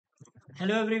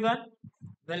Hello everyone,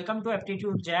 welcome to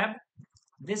Aptitude Jab.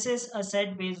 This is a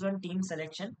set based on team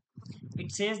selection.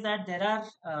 It says that there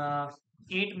are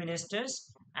 8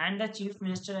 ministers and the chief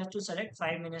minister has to select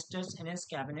 5 ministers in his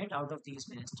cabinet out of these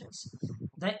ministers.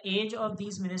 The age of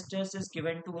these ministers is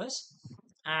given to us,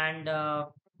 and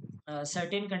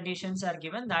certain conditions are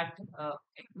given that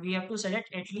we have to select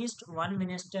at least one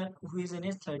minister who is in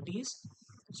his 30s.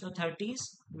 So 30s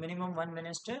minimum one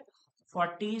minister,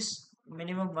 40s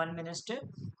minimum one minister,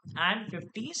 and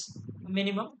 50s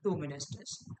minimum two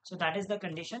ministers. So that is the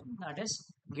condition that is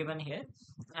given here,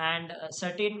 and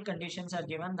certain conditions are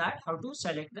given that how to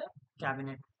select the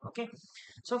cabinet. Okay,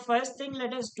 so first thing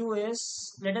let us do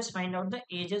is let us find out the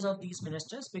ages of these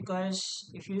ministers, because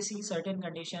if you see certain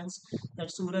conditions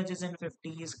that Suraj is in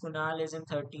 50s, Kunal is in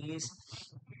 30s,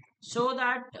 so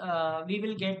that we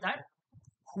will get that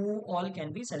who all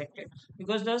can be selected,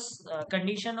 because this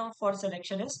condition of for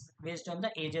selection is based on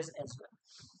the ages as well.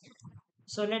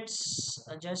 So let's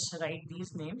just write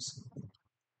these names: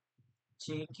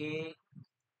 J K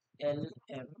L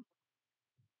M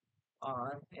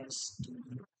R S T.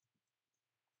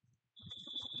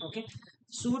 Okay,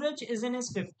 Suraj is in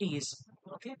his 50s.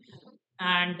 Okay,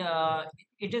 and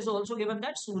it is also given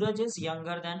that Suraj is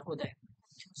younger than Uday.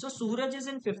 So Suraj is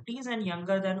in 50s and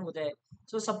younger than Uday.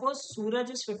 So suppose Suraj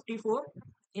is 54.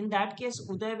 In that case,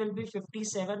 Uday will be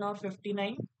 57 or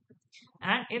 59.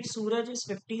 And if Suraj is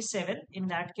 57, in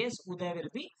that case, Uday will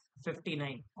be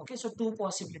 59. Okay, so two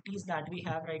possibilities that we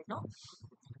have right now.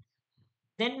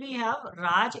 Then we have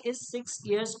Raj is 6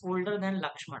 years older than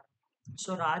Lakshman.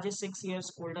 So Raj is 6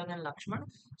 years older than Lakshman.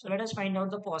 So let us find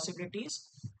out the possibilities.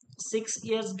 6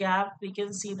 years gap, we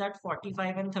can see that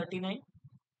 45 and 39.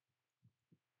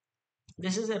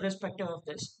 This is irrespective of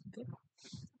this. Okay.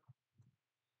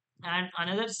 And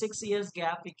another 6 years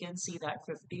gap, we can see that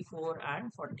 54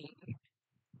 and 48.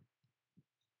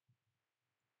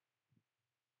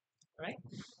 Right.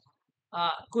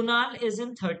 Kunal is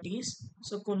in 30s.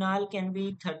 So Kunal can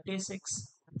be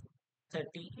 36,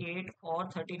 38, or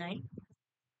 39.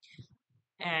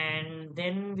 And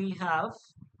then we have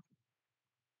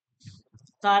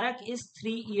Tarak is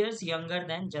 3 years younger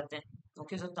than Jatin.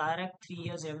 Okay, so Tarak 3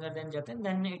 years younger than Jatin.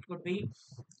 Then it could be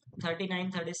 39,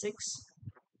 36.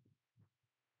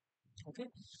 Okay.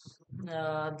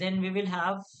 Then we will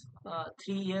have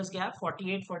 3 years gap,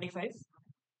 48, 45.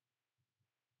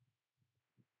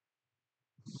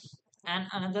 And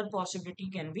another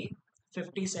possibility can be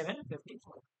 57,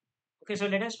 54. Okay, so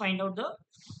let us find out the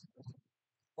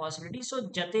possibility. So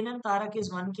Jatin and Tarak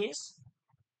is one case.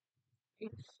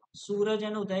 Okay. Suraj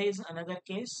and Uday is another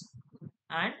case.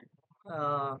 And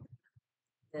uh,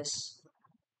 this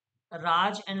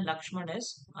Raj and Lakshman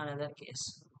is another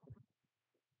case.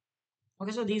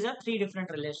 Okay, so these are three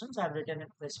different relations. I've written it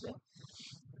this way.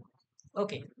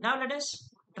 Okay, now let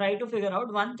us try to figure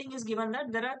out. One thing is given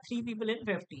that there are three people in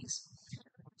 50s.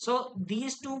 So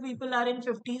these two people are in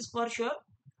 50s for sure,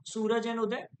 Suraj and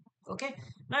Uday. Okay,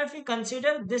 now if we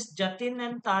consider this Jatin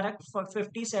and Tarak for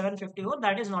 57, 54,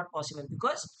 that is not possible,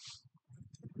 because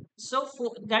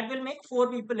that will make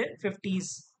four people in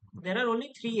 50s. There are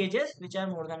only three ages which are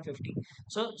more than 50.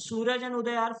 So Suraj and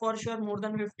Uday are for sure more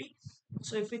than 50.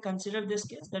 So if we consider this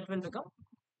case, that will become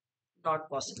not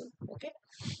possible. Okay.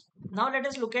 Now let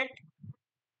us look at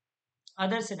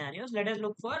other scenarios. Let us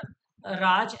look for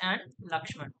Raj and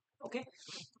Lakshman. Okay.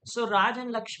 So Raj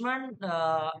and Lakshman,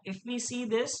 if we see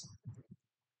this,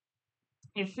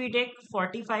 if we take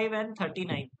 45 and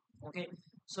 39. Okay.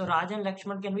 So Raj and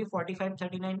Lakshman can be 45,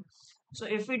 39. So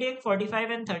if we take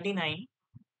 45 and 39,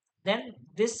 then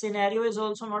this scenario is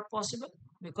also not possible,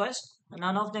 because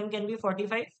none of them can be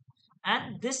 45,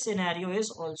 and this scenario is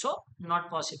also not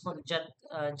possible for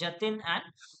Jatin and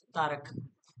Tarak.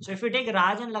 So if we take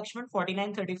Raj and Lakshman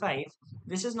 49, 35,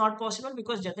 this is not possible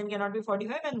because Jatin cannot be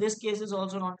 45, and this case is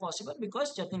also not possible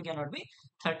because Jatin cannot be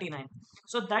 39.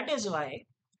 So that is why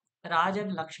Raj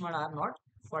and Lakshman are not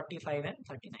 45 and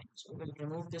 39. So we'll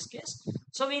remove this case.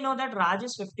 So we know that Raj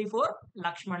is 54,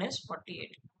 Lakshman is 48.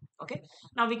 Okay.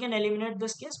 Now we can eliminate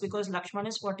this case because Lakshman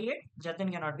is 48,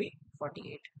 Jatin cannot be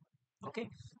 48. Okay.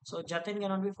 So Jatin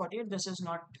cannot be 48. This is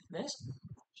not this.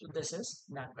 So this is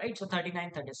done, right? So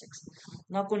 39, 36.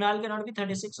 Now Kunal cannot be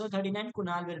 36 or 39.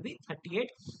 Kunal will be 38.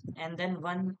 And then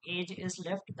one age is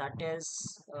left, that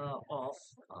is of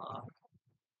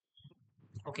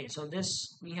okay, so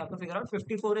this we have to figure out.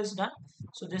 54 is done.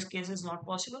 So this case is not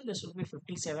possible. This will be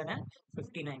 57 and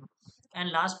 59.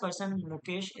 And last person,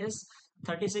 Mukesh, is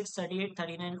 36, 38,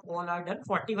 39. All are done.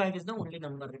 45 is the only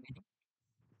number remaining.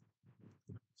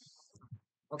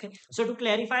 Okay, so to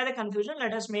clarify the confusion,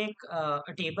 let us make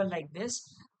a table like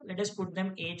this. let us put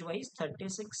them age wise: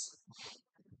 36,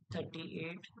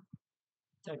 38,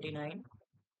 39,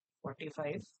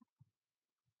 45,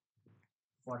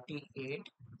 48,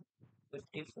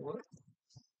 54,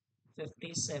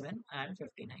 57, and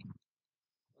 59.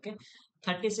 Okay,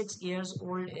 36 years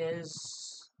old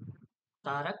is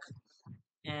Tarak,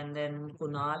 and then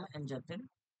Kunal and Jatin.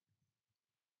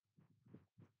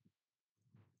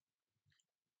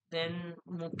 Then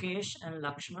Mukesh and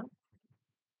Lakshman.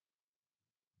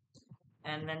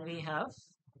 And then we have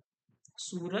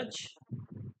Suraj.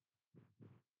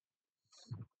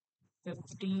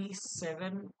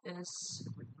 57 is,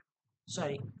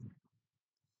 sorry,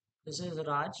 this is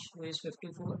Raj who is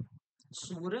 54,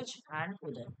 Suraj and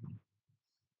Uday.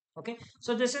 Okay,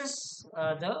 so this is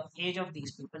the age of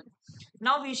these people.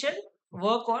 Now we shall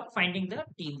work on finding the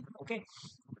team. Okay,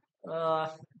 uh,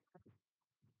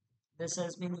 this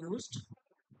has been used.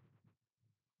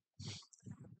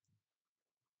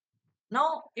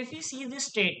 Now, if you see this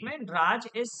statement, Raj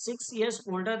is 6 years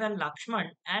older than Lakshman,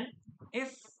 and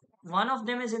if one of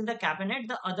them is in the cabinet,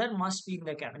 the other must be in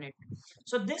the cabinet.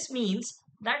 So this means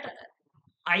that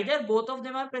either both of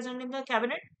them are present in the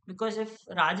cabinet, because if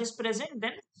Raj is present,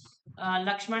 then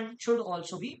Lakshman should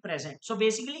also be present. So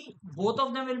basically, both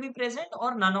of them will be present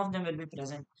or none of them will be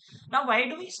present. Now, why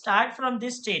do we start from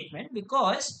this statement?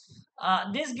 Because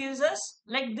this gives us,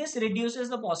 like, this reduces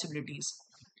the possibilities,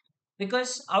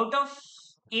 because out of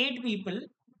 8 people,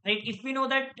 right, if we know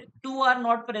that 2 are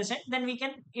not present, then we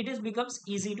can, it is becomes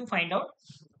easy to find out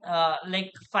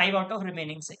like 5 out of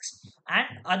remaining 6. And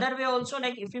other way also,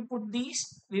 like if we put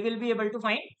these, we will be able to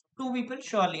find 2 people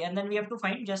surely, and then we have to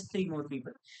find just 3 more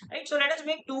people, right? So let us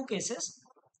make 2 cases.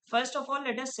 First of all,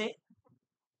 let us say,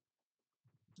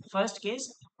 first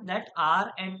case, that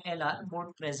R and L are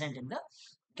both present in the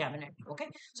cabinet. Okay,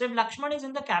 so if Lakshman is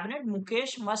in the cabinet,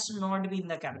 Mukesh must not be in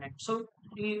the cabinet. So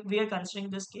we are considering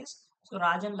this case. So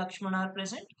Raj and Lakshman are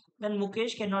present, then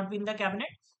Mukesh cannot be in the cabinet.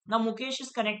 Now Mukesh is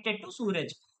connected to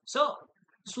Suraj. So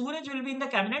Suraj will be in the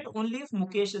cabinet only if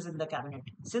Mukesh is in the cabinet.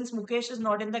 Since Mukesh is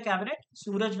not in the cabinet,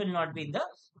 Suraj will not be in the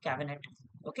cabinet.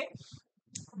 Okay,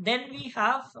 then we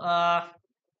have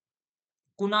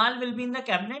Kunal will be in the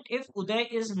cabinet if Uday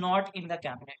is not in the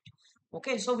cabinet.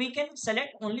 Okay, so we can select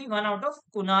only one out of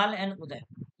Kunal and Uday.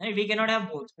 Right? We cannot have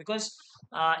both, because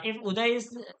if Uday is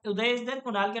there,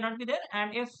 Kunal cannot be there,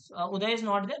 and if Uday is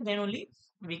not there, then only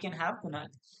we can have Kunal.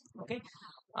 Okay.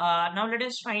 Now let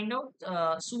us find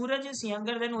out. Suraj is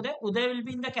younger than Uday. Uday will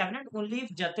be in the cabinet only if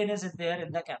Jatin is there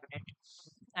in the cabinet.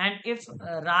 And if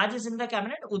Raj is in the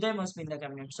cabinet, Uday must be in the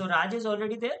cabinet. So Raj is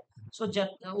already there. So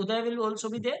Uday will also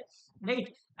be there, right?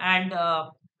 And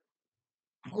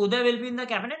Uday will be in the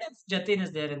cabinet if Jatin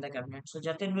is there in the cabinet. So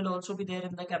Jatin will also be there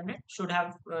in the cabinet.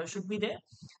 Should be there.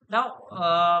 Now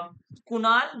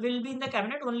Kunal will be in the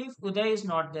cabinet only if Uday is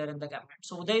not there in the cabinet.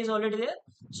 So Uday is already there.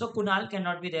 So Kunal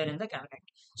cannot be there in the cabinet.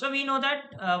 So we know that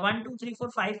 1, 2, 3,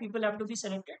 4, 5 people have to be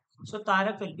selected. So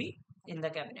Tarak will be in the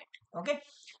cabinet. Okay.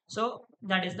 So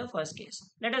that is the first case.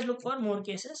 Let us look for more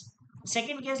cases.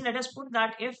 Second case, let us put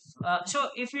that if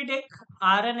if we take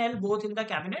R and L both in the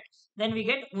cabinet, then we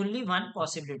get only one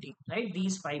possibility, right?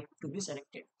 These 5 to be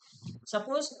selected.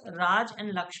 Suppose Raj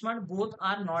and Lakshman both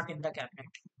are not in the cabinet.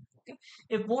 Okay,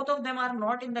 if both of them are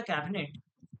not in the cabinet,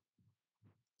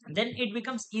 then it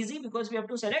becomes easy, because we have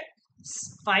to select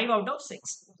 5 out of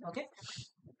 6. Okay,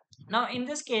 now in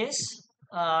this case,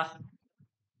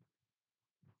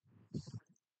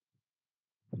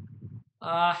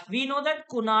 we know that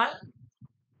Kunal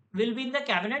will be in the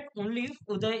cabinet only if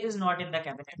Uday is not in the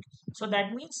cabinet. So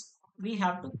that means we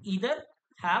have to either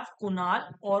have Kunal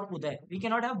or Uday. We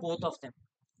cannot have both of them,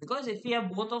 because if we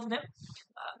have both of them,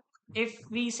 if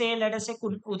we say, let us say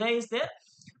Uday is there,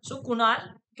 so Kunal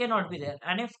cannot be there,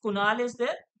 and if Kunal is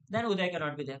there, then Uday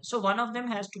cannot be there. So one of them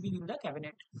has to be in the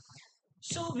cabinet.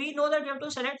 So we know that we have to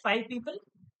select 5 people.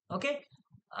 Okay,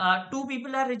 2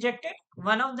 people are rejected,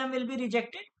 one of them will be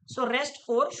rejected, so rest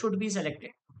 4 should be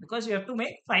selected, because we have to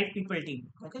make 5 people team.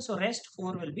 Okay, so rest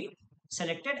 4 will be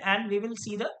selected, and we will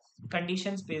see the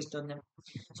conditions based on them.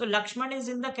 So Lakshman is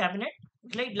in the cabinet,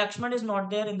 like Lakshman is not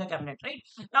there in the cabinet, right?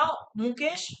 Now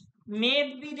Mukesh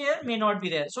may be there, may not be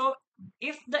there. So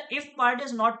if the if part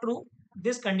is not true,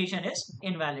 this condition is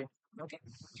invalid. Okay,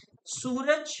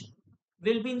 Suraj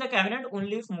will be in the cabinet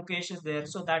only if Mukesh is there.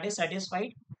 So that is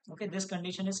satisfied. Okay, this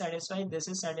condition is satisfied. This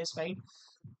is satisfied.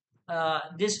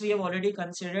 This we have already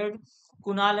considered.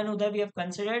 Kunal and Uday we have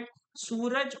considered.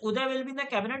 Suraj, Uday will be in the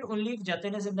cabinet only if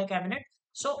Jatin is in the cabinet.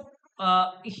 So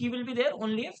he will be there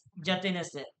only if Jatin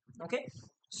is there. Okay.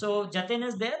 So Jatin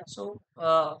is there. So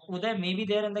Uday may be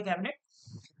there in the cabinet.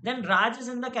 Then Raj is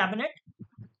in the cabinet.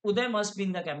 Uday must be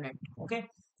in the cabinet. Okay.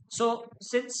 So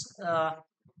since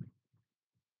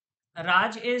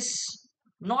Raj is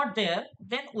not there,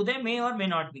 then Uday may or may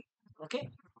not be.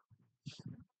 Okay.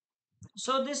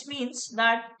 So this means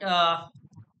that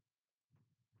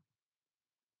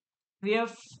we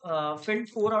have filled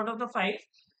 4 out of the 5.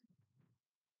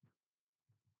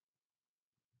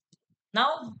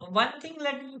 Now, one thing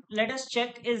let us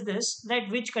check is this, that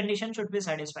which condition should be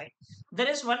satisfied. There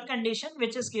is one condition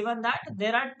which is given, that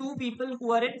there are two people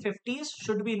who are in 50s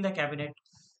should be in the cabinet.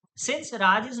 Since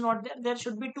Raj is not there, there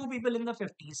should be two people in the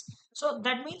 50s. So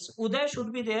that means Uday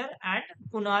should be there and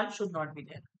Kunal should not be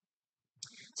there.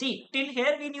 See, till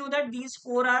here we knew that these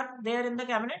four are there in the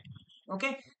cabinet.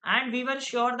 Okay. And we were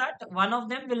sure that one of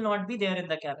them will not be there in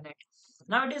the cabinet.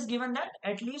 Now it is given that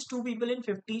at least two people in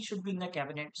 50 should be in the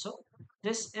cabinet. So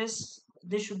this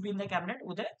should be in the cabinet,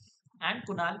 Uday, and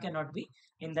Kunal cannot be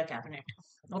in the cabinet.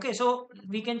 Okay, so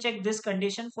we can check this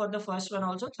condition for the first one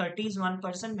also. 30 is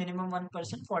 1%, minimum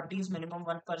 1%, 40 is minimum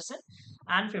 1%,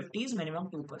 and 50 is minimum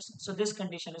 2%. So this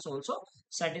condition is also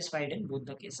satisfied in both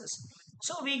the cases.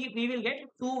 So we will get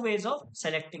two ways of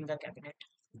selecting the cabinet.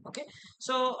 Okay,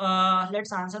 so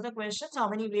let's answer the questions. How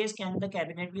many ways can the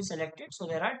cabinet be selected? So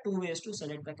there are two ways to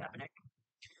select the cabinet.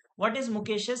 What is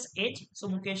Mukesh's age? So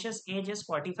Mukesh's age is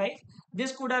 45.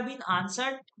 This could have been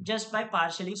answered just by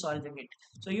partially solving it.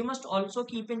 So you must also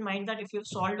keep in mind that if you've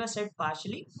solved a set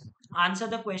partially, answer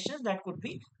the questions that could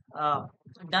be uh,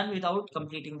 done without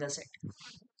completing the set.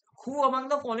 Who among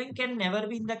the following can never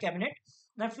be in the cabinet?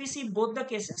 Now if we see both the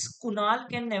cases, Kunal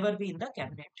can never be in the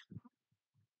cabinet.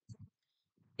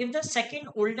 If the second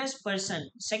oldest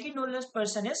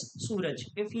person is Suraj,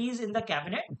 if he is in the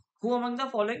cabinet, who among the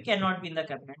following cannot be in the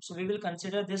cabinet? So we will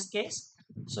consider this case.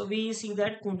 So we see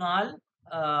that Kunal,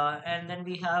 and then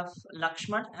we have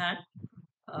Lakshman and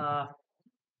uh,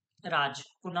 Raj.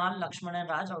 Kunal, Lakshman, and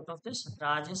Raj. Out of this,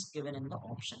 Raj is given in the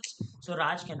options. So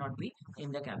Raj cannot be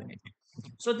in the cabinet.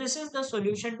 So this is the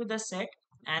solution to the set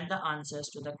and the answers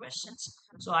to the questions.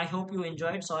 So I hope you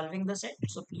enjoyed solving the set.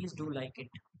 So please do like it.